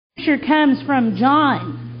Scripture comes from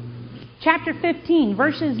John, chapter 15,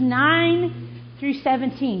 verses 9 through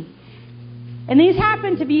 17. And these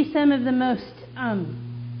happen to be some of the most, I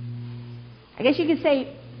guess you could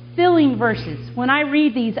say, filling verses. When I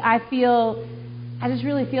read these, I just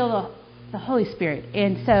really feel the Holy Spirit.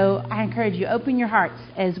 And so I encourage you, open your hearts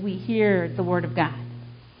as we hear the Word of God.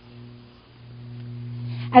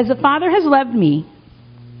 As the Father has loved me,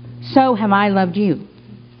 so have I loved you.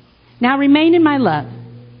 Now remain in my love.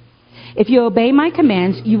 If you obey my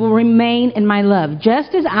commands, you will remain in my love,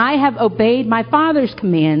 just as I have obeyed my Father's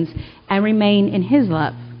commands and remain in his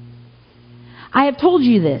love. I have told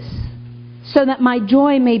you this, so that my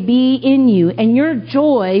joy may be in you, and your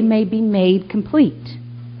joy may be made complete.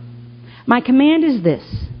 My command is this: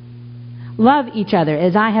 love each other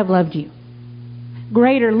as I have loved you.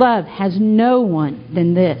 Greater love has no one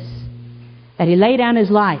than this, that he lay down his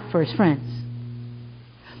life for his friends.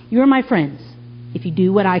 You are my friends if you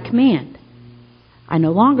do what I command. I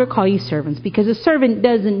no longer call you servants, because a servant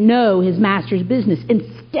doesn't know his master's business.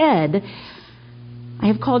 Instead, I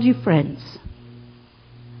have called you friends.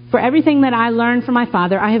 For everything that I learned from my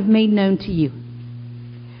Father, I have made known to you.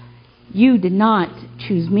 You did not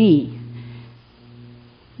choose me,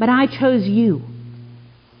 but I chose you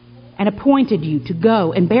and appointed you to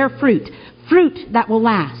go and bear fruit that will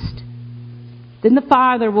last. Then the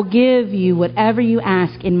Father will give you whatever you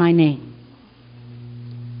ask in my name.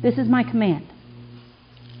 This is my command: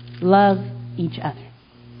 love each other.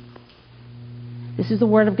 This is the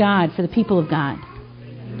word of God for the people of God.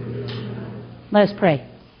 Let us pray.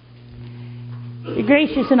 Dear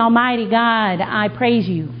gracious and almighty God, I praise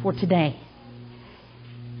you for today.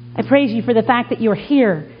 I praise you for the fact that you're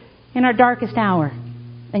here in our darkest hour,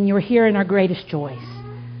 and you're here in our greatest joys.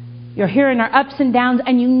 You're here in our ups and downs,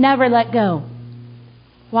 and you never let go.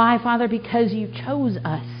 Why, Father? Because you chose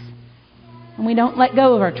us, and we don't let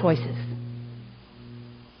go of our choices.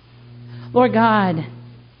 Lord God,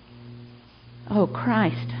 oh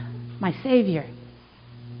Christ, my Savior,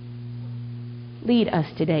 lead us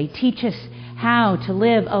today. Teach us how to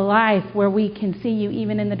live a life where we can see you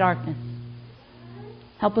even in the darkness.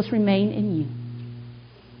 Help us remain in you.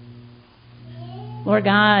 Lord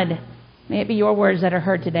God, may it be your words that are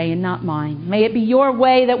heard today and not mine. May it be your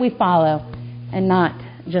way that we follow and not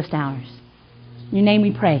just ours. In your name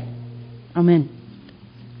we pray. Amen.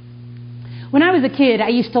 When I was a kid, I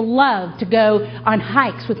used to love to go on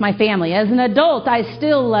hikes with my family. As an adult, I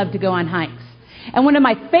still love to go on hikes. And one of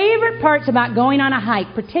my favorite parts about going on a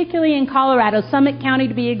hike, particularly in Colorado, Summit County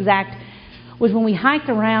to be exact, was when we hiked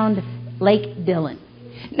around Lake Dillon.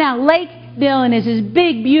 Now, Lake Dillon is this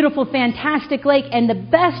big, beautiful, fantastic lake, and the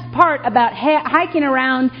best part about hiking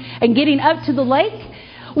around and getting up to the lake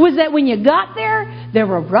was that when you got there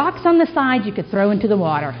were rocks on the side you could throw into the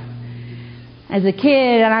water. As a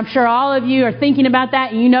kid, and I'm sure all of you are thinking about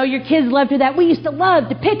that, and you know your kids love to do that, we used to love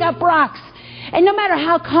to pick up rocks. And no matter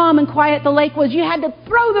how calm and quiet the lake was, you had to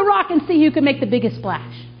throw the rock and see who could make the biggest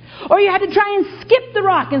splash. Or you had to try and skip the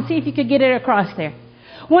rock and see if you could get it across there.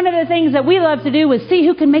 One of the things that we loved to do was see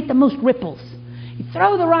who could make the most ripples. You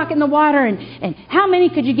throw the rock in the water, and how many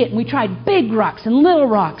could you get? And we tried big rocks and little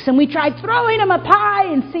rocks, and we tried throwing them up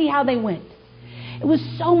high and see how they went. It was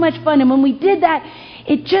so much fun, and when we did that,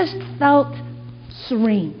 it just felt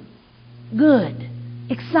serene, good,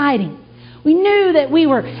 exciting. We knew that we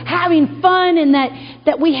were having fun and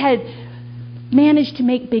that we had managed to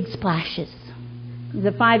make big splashes. As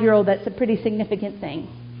a 5-year-old, that's a pretty significant thing.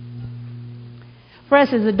 For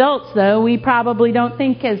us as adults, though, we probably don't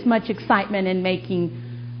think as much excitement in making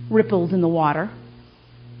ripples in the water.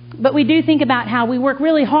 But we do think about how we work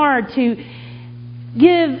really hard to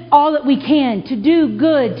give all that we can, to do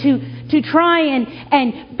good, to try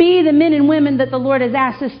and be the men and women that the Lord has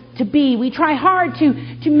asked us to be. We try hard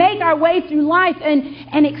to make our way through life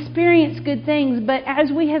and experience good things. But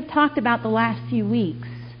as we have talked about the last few weeks,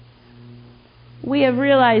 we have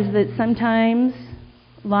realized that sometimes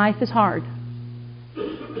life is hard.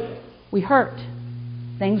 We hurt.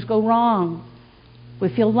 Things go wrong. We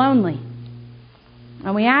feel lonely.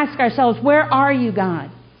 And we ask ourselves, where are you, God,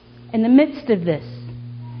 in the midst of this?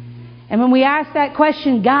 And when we ask that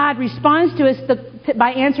question, God responds to us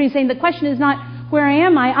by answering, saying, the question is not, where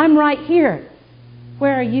am I? I'm right here.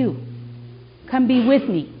 Where are you? Come be with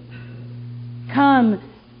me. Come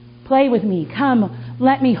play with me. Come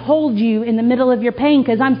let me hold you in the middle of your pain,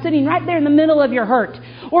 because I'm sitting right there in the middle of your hurt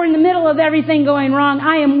or in the middle of everything going wrong.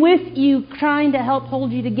 I am with you, trying to help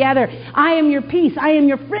hold you together. I am your peace. I am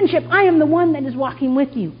your friendship. I am the one that is walking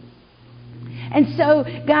with you. And so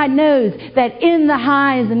God knows that in the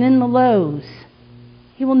highs and in the lows,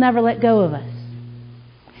 He will never let go of us.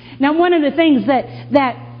 Now, one of the things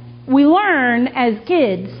that we learn as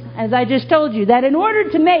kids, as I just told you, that in order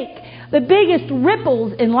to make the biggest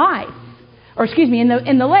ripples in life,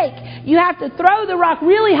 in the lake, you have to throw the rock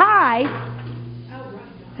really high.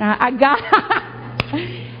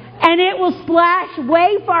 And it will splash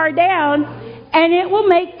way far down, and it will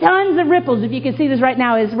make tons of ripples. If you can see this right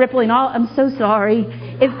now, it's rippling all. I'm so sorry.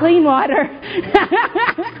 It's clean water.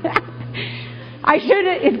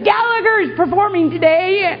 If Gallagher is performing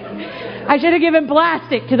today, I should have given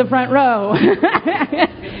plastic to the front row.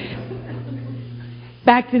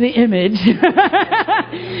 Back to the image.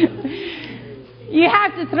 You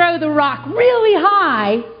have to throw the rock really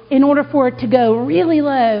high in order for it to go really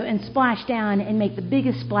low and splash down and make the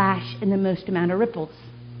biggest splash and the most amount of ripples.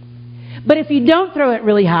 But if you don't throw it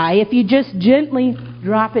really high, if you just gently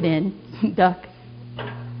drop it in, duck,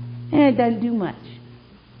 and it doesn't do much.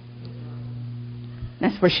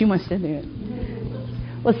 That's where she wants to do it.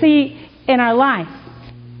 Well, see, in our life,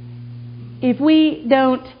 if we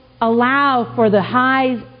don't allow for the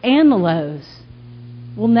highs and the lows,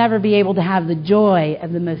 we'll never be able to have the joy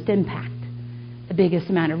of the most impact, the biggest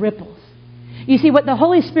amount of ripples. You see, what the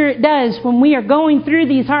Holy Spirit does when we are going through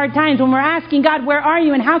these hard times, when we're asking God, where are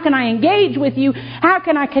you and how can I engage with you? How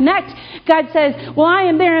can I connect? God says, well, I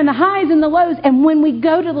am there in the highs and the lows. And when we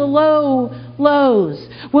go to the lows,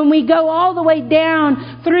 when we go all the way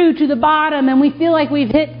down through to the bottom and we feel like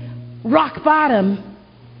we've hit rock bottom,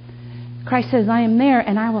 Christ says, I am there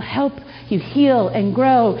and I will help you heal and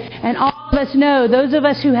grow. And all of us know, those of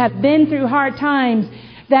us who have been through hard times,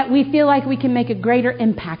 that we feel like we can make a greater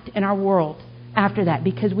impact in our world after that,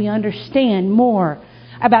 because we understand more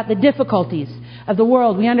about the difficulties of the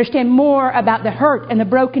world. We understand more about the hurt and the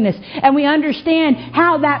brokenness. And we understand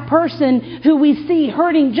how that person who we see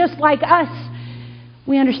hurting just like us,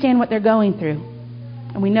 we understand what they're going through.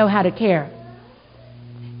 And we know how to care.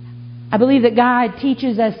 I believe that God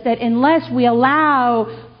teaches us that unless we allow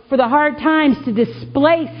for the hard times to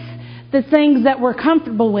displace the things that we're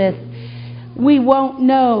comfortable with, we won't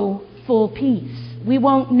know full peace. We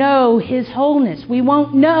won't know His wholeness. We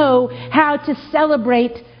won't know how to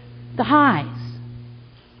celebrate the highs.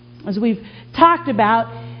 As we've talked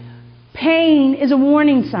about, pain is a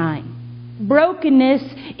warning sign. Brokenness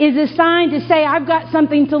is a sign to say, I've got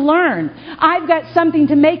something to learn. I've got something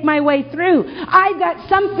to make my way through. I've got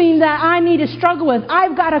something that I need to struggle with.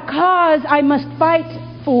 I've got a cause I must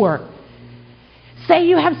fight for. Say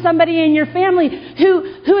you have somebody in your family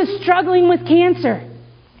who is struggling with cancer,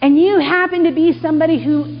 and you happen to be somebody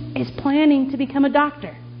who is planning to become a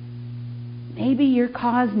doctor. Maybe your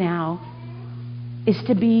cause now is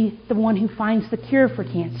to be the one who finds the cure for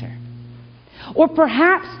cancer. Or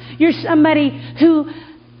perhaps you're somebody who,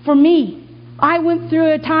 for me, I went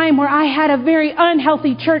through a time where I had a very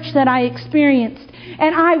unhealthy church that I experienced,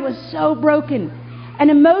 and I was so broken and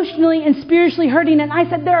emotionally and spiritually hurting. And I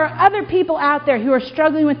said, there are other people out there who are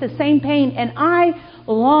struggling with the same pain, and I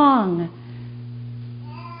long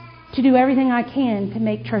to do everything I can to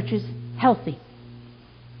make churches healthy,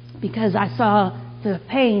 because I saw the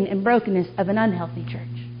pain and brokenness of an unhealthy church.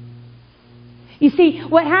 You see,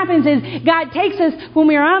 what happens is God takes us when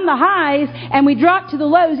we're on the highs and we drop to the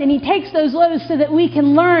lows, and He takes those lows so that we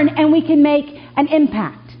can learn and we can make an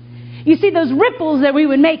impact. You see, those ripples that we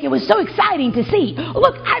would make, it was so exciting to see.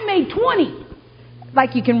 Look, I made 20.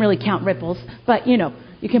 Like, you can really count ripples, but you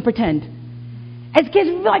can pretend. As kids,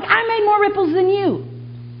 we'd be like, I made more ripples than you.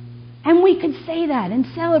 And we could say that and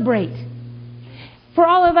celebrate. For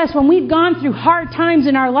all of us, when we've gone through hard times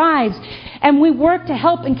in our lives and we work to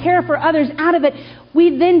help and care for others out of it,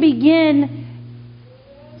 we then begin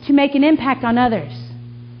to make an impact on others.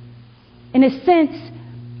 In a sense,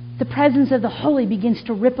 the presence of the Holy begins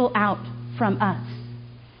to ripple out from us.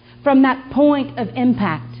 From that point of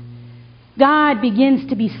impact, God begins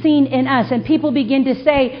to be seen in us, and people begin to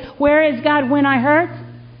say, where is God when I hurt?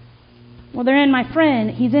 Well, they're in my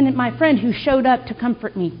friend. He's in my friend who showed up to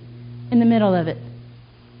comfort me in the middle of it.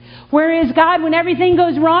 Where is God when everything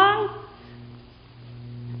goes wrong?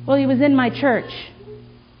 Well, He was in my church,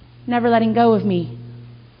 never letting go of me.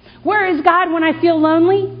 Where is God when I feel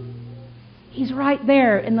lonely? He's right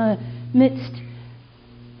there in the midst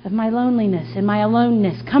of my loneliness and my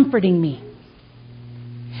aloneness, comforting me.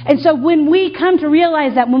 And so when we come to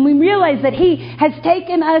realize that, when we realize that He has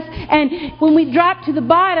taken us, and when we drop to the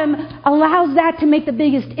bottom, allows that to make the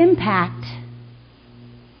biggest impact,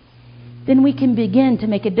 then we can begin to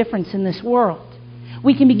make a difference in this world.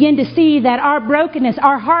 We can begin to see that our brokenness,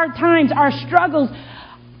 our hard times, our struggles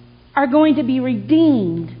are going to be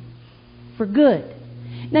redeemed for good.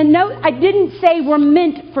 Now note, I didn't say we're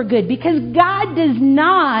meant for good, because God does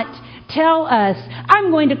not tell us,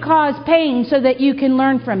 I'm going to cause pain so that you can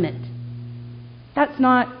learn from it. That's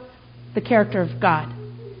not the character of God.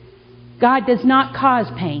 God does not cause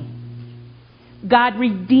pain. God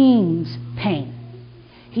redeems pain.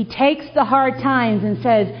 He takes the hard times and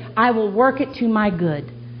says, I will work it to my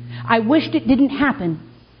good. I wished it didn't happen,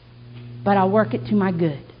 but I'll work it to my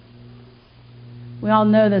good. We all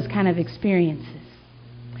know those kind of experiences.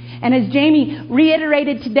 And as Jamie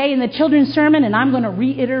reiterated today in the children's sermon, and I'm going to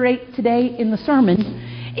reiterate today in the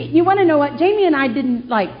sermon, you want to know what? Jamie and I didn't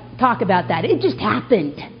talk about that. It just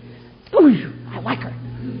happened. Ooh, I like her.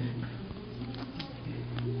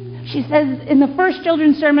 She says in the first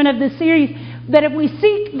children's sermon of this series that if we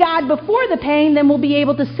seek God before the pain, then we'll be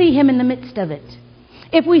able to see Him in the midst of it.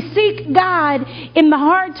 If we seek God in the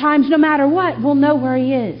hard times, no matter what, we'll know where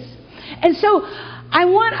He is. And so I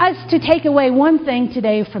want us to take away one thing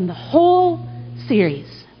today from the whole series.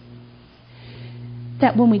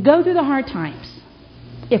 That when we go through the hard times,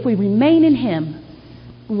 if we remain in Him,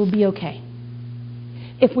 we will be okay.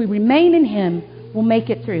 If we remain in Him, we'll make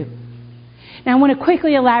it through. Now I want to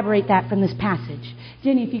quickly elaborate that from this passage.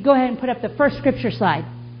 Jenny, if you go ahead and put up the first scripture slide.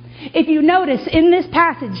 If you notice in this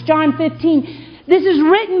passage, John 15, this is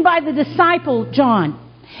written by the disciple John.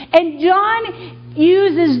 And John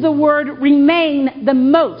uses the word remain the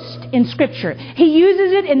most in Scripture. He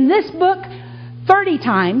uses it in this book 30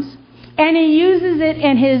 times. And he uses it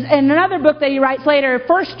in another book that he writes later,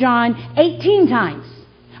 1 John, 18 times.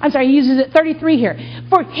 He uses it 33 here.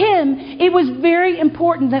 For him, it was very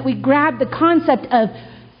important that we grab the concept of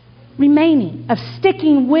remaining, of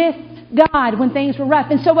sticking with God when things were rough.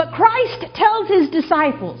 And so what Christ tells His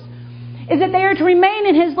disciples is that they are to remain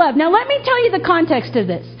in His love. Now let me tell you the context of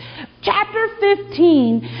this. Chapter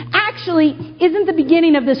 15 actually isn't the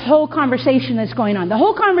beginning of this whole conversation that's going on. The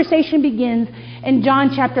whole conversation begins in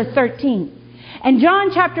John chapter 13. And John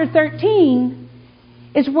chapter 13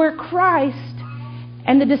 is where Christ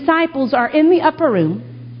and the disciples are in the upper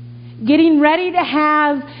room getting ready to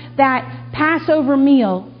have that Passover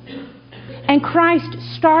meal. And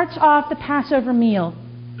Christ starts off the Passover meal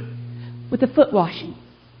with the foot washing.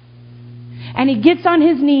 And He gets on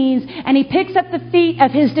His knees and He picks up the feet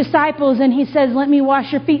of His disciples and He says, let me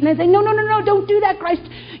wash your feet. And they say, no, don't do that, Christ.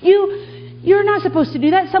 You're not supposed to do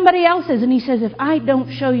that. Somebody else is. And He says, if I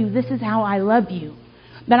don't show you this is how I love you,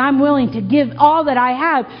 that I'm willing to give all that I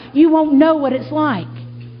have, you won't know what it's like.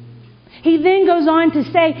 He then goes on to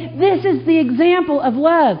say, this is the example of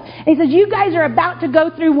love. And He says, you guys are about to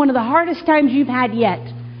go through one of the hardest times you've had yet.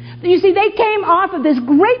 You see, they came off of this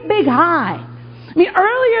great big high.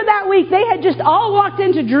 Earlier that week, they had just all walked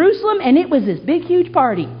into Jerusalem, and it was this big, huge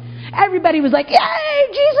party. Everybody was like, yay,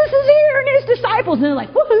 Jesus is here, and His disciples. And they're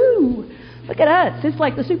like, woohoo, look at us. It's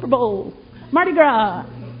like the Super Bowl, Mardi Gras.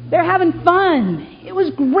 They're having fun. It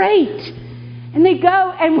was great. And they go,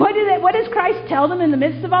 and what does Christ tell them in the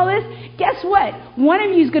midst of all this? Guess what? One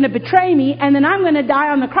of you is going to betray me, and then I'm going to die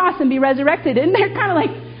on the cross and be resurrected. And they're kind of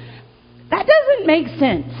like, that doesn't make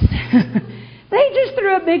sense. They just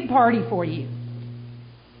threw a big party for you.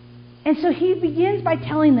 And so He begins by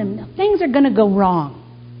telling them, things are going to go wrong.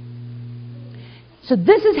 So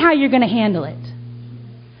this is how you're going to handle it.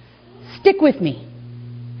 Stick with me.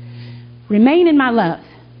 Remain in my love.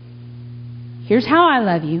 Here's how I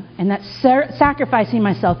love you, and that's sacrificing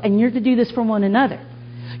myself, and you're to do this for one another.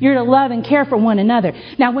 You're to love and care for one another.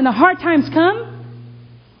 Now, when the hard times come,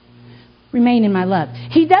 remain in my love.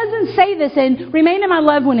 He doesn't say this in remain in my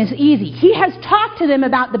love when it's easy. He has talked to them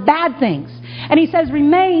about the bad things, and He says,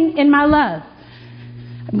 remain in my love.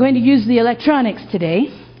 I'm going to use the electronics today.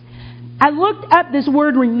 I looked up this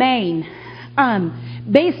word remain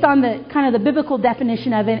based on the kind of the biblical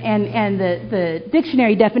definition of it and the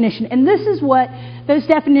dictionary definition. And this is what those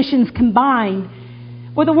definitions combined,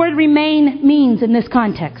 what the word remain means in this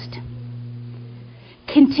context.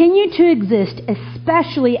 Continue to exist,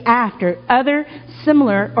 especially after other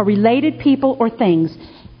similar or related people or things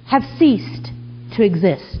have ceased to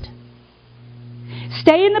exist.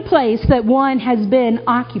 Stay in the place that one has been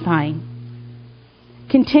occupying.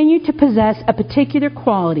 Continue to possess a particular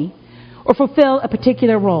quality or fulfill a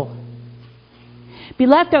particular role. Be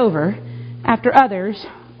left over after others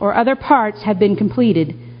or other parts have been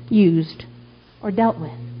completed, used, or dealt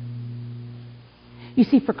with. You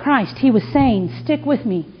see, for Christ, He was saying, stick with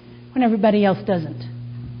me when everybody else doesn't.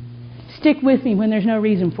 Stick with me when there's no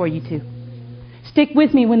reason for you to. Stick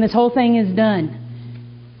with me when this whole thing is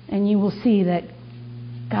done. And you will see that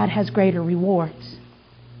God has greater rewards.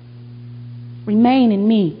 Remain in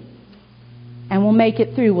me. And we'll make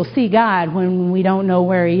it through. We'll see God when we don't know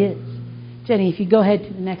where He is. Jenny, if you go ahead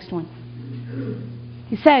to the next one.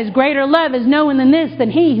 He says, greater love is no one than this,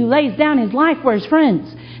 than he who lays down his life for his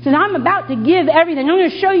friends. He says, I'm about to give everything. I'm going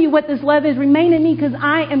to show you what this love is. Remain in me because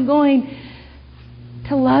I am going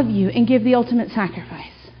to love you and give the ultimate sacrifice.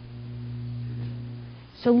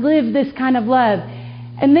 So live this kind of love.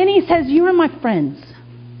 And then he says, you are my friends.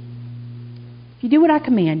 If you do what I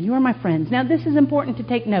command, you are my friends. Now this is important to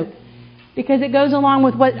take note because it goes along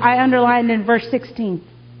with what I underlined in verse 16.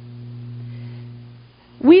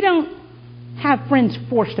 We don't have friends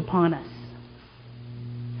forced upon us.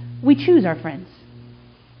 We choose our friends.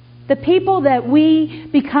 The people that we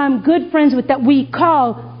become good friends with, that we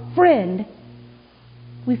call friend,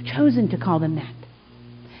 we've chosen to call them that.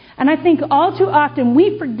 And I think all too often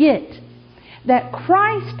we forget that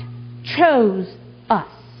Christ chose us.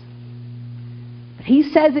 But He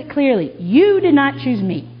says it clearly. You did not choose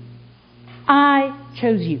me. I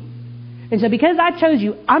chose you. And so because I chose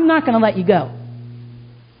you, I'm not going to let you go.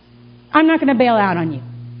 I'm not going to bail out on you.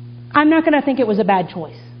 I'm not going to think it was a bad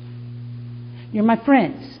choice. You're my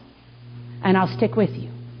friends, and I'll stick with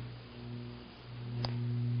you.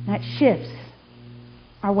 That shifts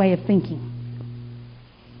our way of thinking.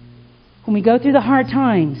 When we go through the hard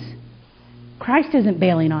times, Christ isn't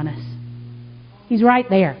bailing on us. He's right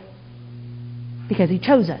there because He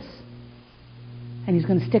chose us. And He's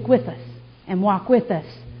going to stick with us and walk with us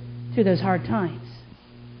through those hard times.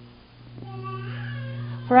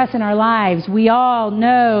 For us in our lives, we all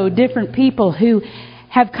know different people who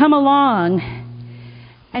have come along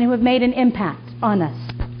and who have made an impact on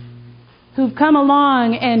us. Who've come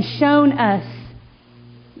along and shown us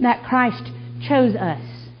that Christ chose us.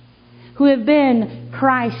 Who have been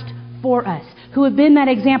Christ for us. Who have been that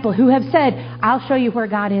example. Who have said, I'll show you where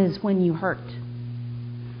God is when you hurt.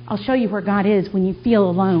 I'll show you where God is when you feel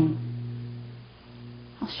alone.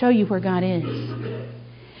 I'll show you where God is.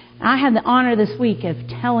 I had the honor this week of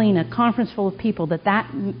telling a conference full of people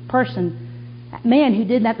that person, that man who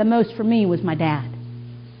did that the most for me was my dad.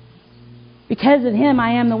 Because of him,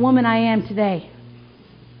 I am the woman I am today.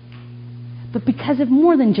 But because of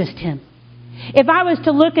more than just him. If I was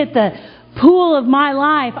to look at the pool of my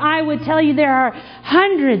life, I would tell you there are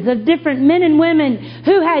hundreds of different men and women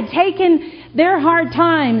who had taken their hard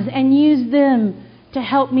times and used them to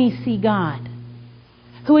help me see God.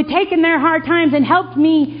 Who had taken their hard times and helped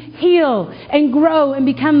me heal and grow and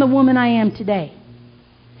become the woman I am today.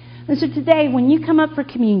 And so today, when you come up for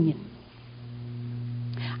communion,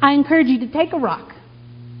 I encourage you to take a rock.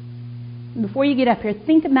 And before you get up here,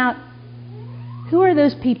 think about who are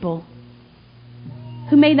those people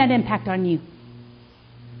who made that impact on you.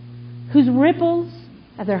 Whose ripples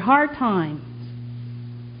of their hard times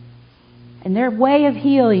and their way of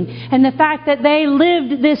healing and the fact that they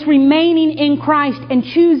lived this remaining in Christ and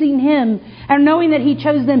choosing Him and knowing that He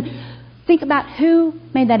chose them. Think about who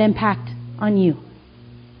made that impact on you.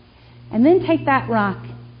 And then take that rock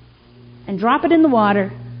and drop it in the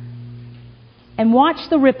water and watch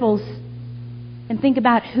the ripples and think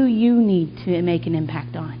about who you need to make an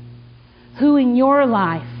impact on. Who in your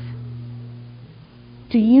life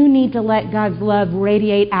do you need to let God's love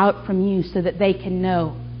radiate out from you so that they can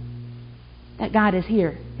know that God is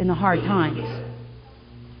here in the hard times?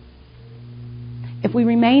 If we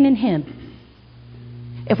remain in Him,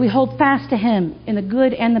 if we hold fast to Him in the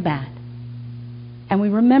good and the bad, and we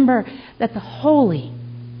remember that the Holy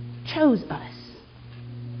chose us,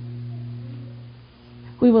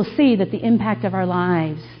 we will see that the impact of our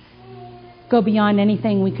lives go beyond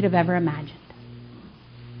anything we could have ever imagined.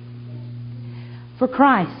 For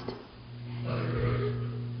Christ,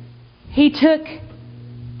 He took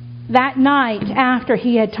that night after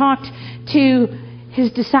He had talked to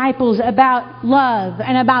His disciples about love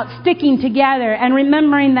and about sticking together and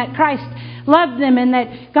remembering that Christ loved them and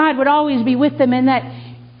that God would always be with them and that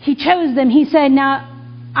He chose them. He said, now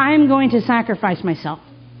I'm going to sacrifice myself.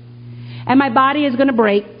 And my body is going to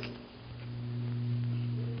break.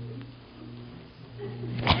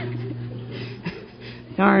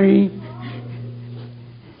 Sorry.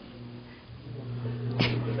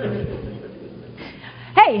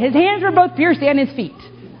 Hey, His hands were both pierced and His feet.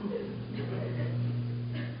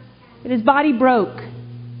 But His body broke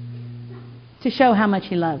to show how much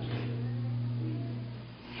He loved.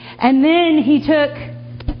 And then He took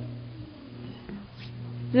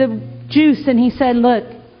the juice and He said, look,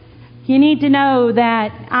 you need to know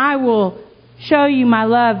that I will show you my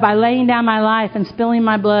love by laying down my life and spilling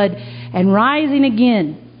my blood and rising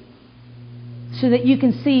again so that you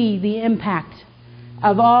can see the impact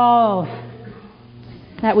of all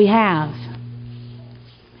that we have.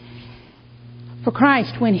 For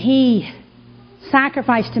Christ, when He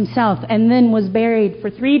sacrificed Himself and then was buried for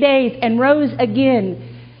 3 days and rose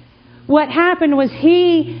again, what happened was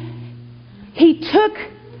He took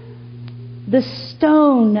the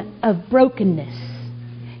stone of brokenness.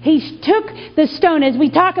 He took the stone. As we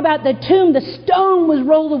talk about the tomb, the stone was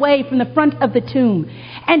rolled away from the front of the tomb.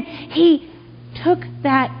 And He took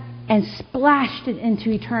that and splashed it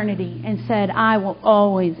into eternity and said, I will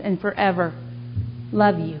always and forever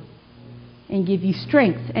love you and give you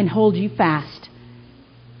strength and hold you fast.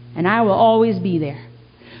 And I will always be there.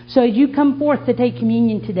 So as you come forth to take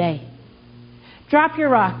communion today, drop your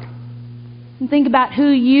rock and think about who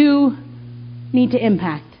you need to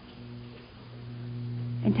impact.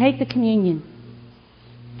 And take the communion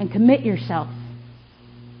and commit yourself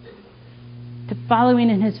to following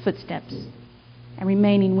in His footsteps and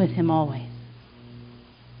remaining with Him always.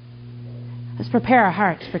 Let's prepare our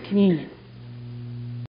hearts for communion.